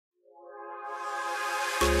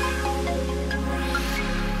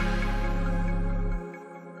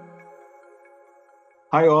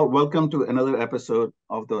Hi, all. Welcome to another episode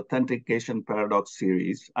of the Authentication Paradox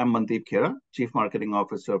series. I'm Mandeep Khera, Chief Marketing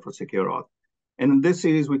Officer for SecureAuth. And in this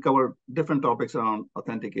series, we cover different topics around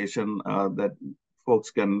authentication that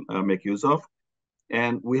folks can make use of.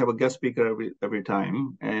 And we have a guest speaker every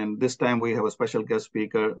time. And this time we have a special guest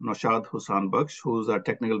speaker, Nawshad Hoossanbuksh, who's our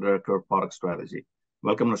Technical Director of Product Strategy.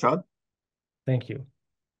 Welcome, Nawshad. Thank you.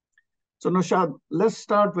 So, Nawshad, let's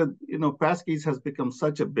start with, Passkeys has become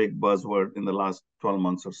such a big buzzword in the last 12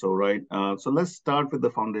 months or so, right? So let's start with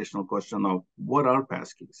the foundational question of what are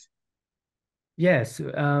Passkeys? Yes,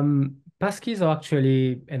 passkeys are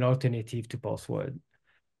actually an alternative to password.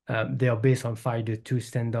 They are based on FIDO2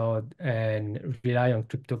 standard and rely on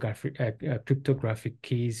cryptographic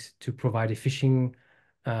keys to provide a phishing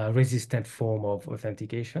resistant form of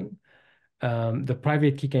authentication. The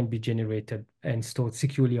private key can be generated and stored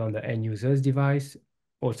securely on the end user's device,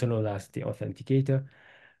 also known as the authenticator,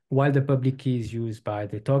 while the public key is used by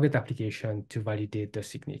the target application to validate the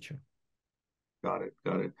signature. Got it,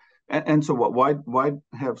 got it. And so why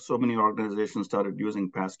have so many organizations started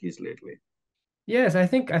using Passkeys lately? Yes, I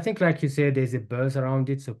think like you said, there's a buzz around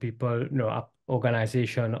it. So people,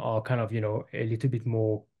 organization are kind of, a little bit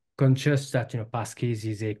more conscious that, passkeys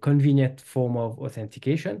is a convenient form of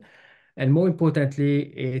authentication. And more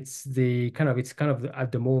importantly, it's kind of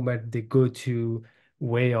at the moment the go-to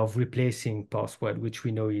way of replacing password, which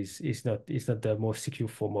we know is not the most secure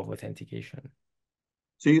form of authentication.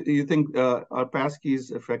 So you think are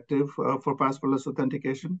Passkeys effective for passwordless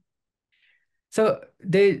authentication? So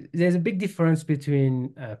there's a big difference between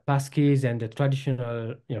passkeys and the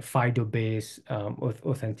traditional, FIDO-based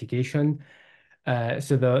authentication.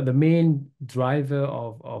 So the main driver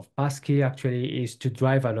of passkey actually is to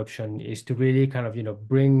drive adoption, is to really kind of,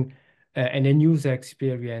 bring an end user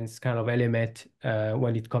experience kind of element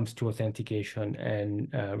when it comes to authentication and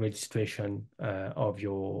registration of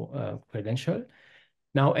your credential.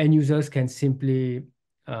 Now, end users can simply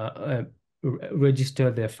register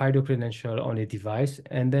their FIDO credential on a device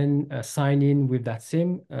and then sign in with that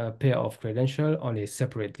same pair of credential on a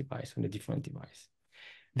separate device, on a different device.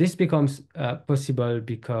 This becomes possible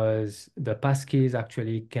because the passkeys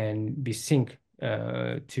actually can be synced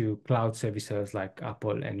to cloud services like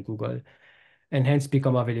Apple and Google, and hence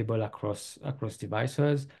become available across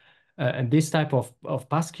devices. And this type of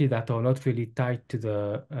passkey that are not really tied to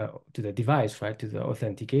the device, right, to the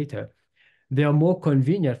authenticator, they are more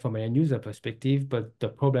convenient from an end user perspective, but the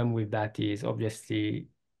problem with that is obviously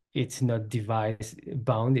it's not device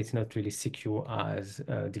bound. It's not really secure as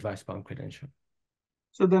a device bound credential.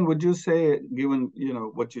 So then would you say, given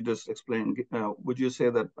what you just explained, would you say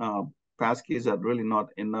that passkeys are really not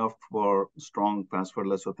enough for strong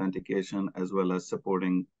passwordless authentication as well as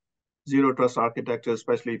supporting zero trust architecture,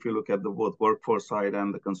 especially if you look at the both workforce side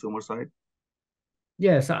and the consumer side?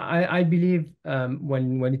 Yes, I believe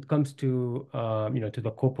when it comes to to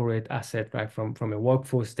the corporate asset, right, from a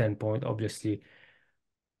workforce standpoint, obviously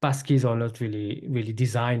passkeys are not really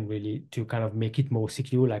designed really to kind of make it more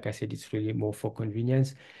secure. Like I said, it's really more for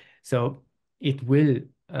convenience. So it will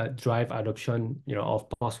drive adoption, of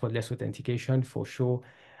passwordless authentication for sure.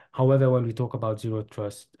 However, when we talk about zero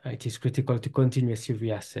trust, it is critical to continuously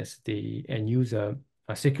reassess the end user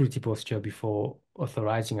security posture before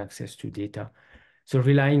authorizing access to data. So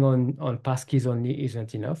relying on passkeys only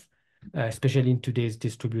isn't enough, especially in today's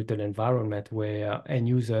distributed environment where end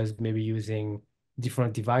users may be using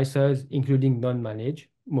different devices, including non-managed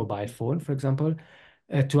mobile phone, for example,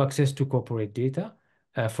 to access to corporate data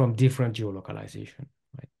from different geolocalization.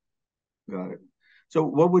 Right? Got it. So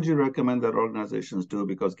what would you recommend that organizations do?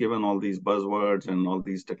 Because given all these buzzwords and all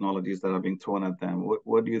these technologies that are being thrown at them,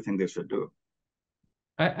 what do you think they should do?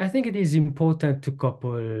 I think it is important to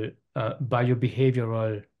couple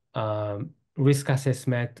biobehavioral risk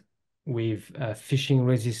assessment with a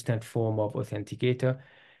phishing-resistant form of authenticator,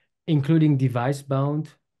 including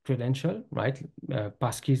device-bound credential, right?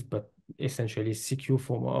 Passkeys, but essentially secure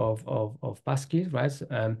form of passkeys, right?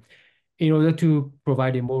 In order to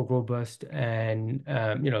provide a more robust and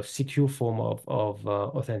secure form of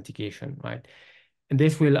authentication, right? And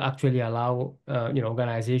this will actually allow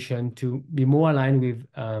organization to be more aligned with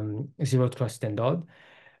zero trust standard.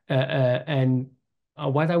 And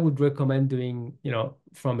what I would recommend doing,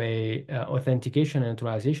 from a authentication and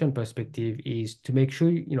authorization perspective is to make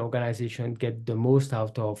sure, organization get the most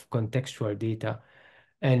out of contextual data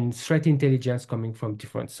and threat intelligence coming from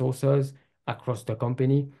different sources across the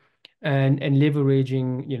company and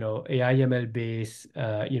leveraging, AI/ML based,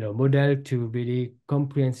 model to really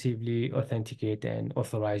comprehensively authenticate and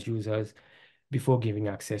authorize users before giving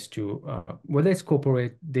access to whether it's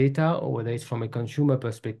corporate data or whether it's from a consumer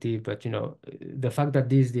perspective. But the fact that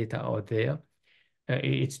these data are there,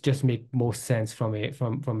 it's just make more sense from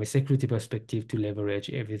a security perspective to leverage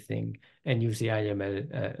everything and use the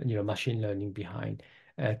IML, machine learning behind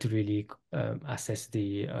to really assess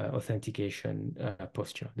the authentication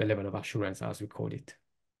posture, the level of assurance, as we call it.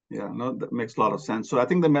 Yeah, no, that makes a lot of sense. So I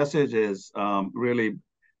think the message is really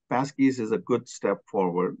Passkeys is a good step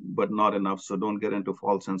forward, but not enough. So don't get into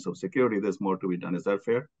false sense of security. There's more to be done. Is that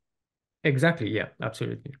fair? Exactly. Yeah,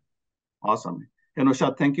 absolutely. Awesome.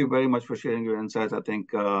 Nawshad, thank you very much for sharing your insights. I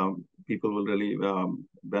think people will really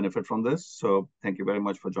benefit from this. So thank you very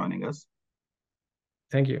much for joining us.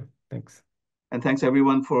 Thank you. Thanks. And thanks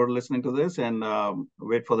everyone for listening to this, and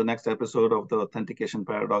wait for the next episode of the Authentication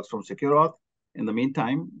Paradox from SecureAuth. In the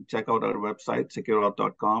meantime, check out our website,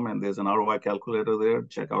 secureauth.com, and there's an ROI calculator there.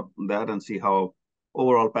 Check out that and see how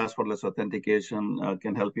overall passwordless authentication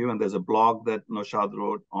can help you. And there's a blog that Nawshad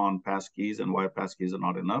wrote on passkeys and why passkeys are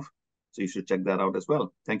not enough. So you should check that out as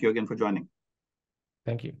well. Thank you again for joining.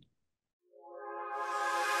 Thank you.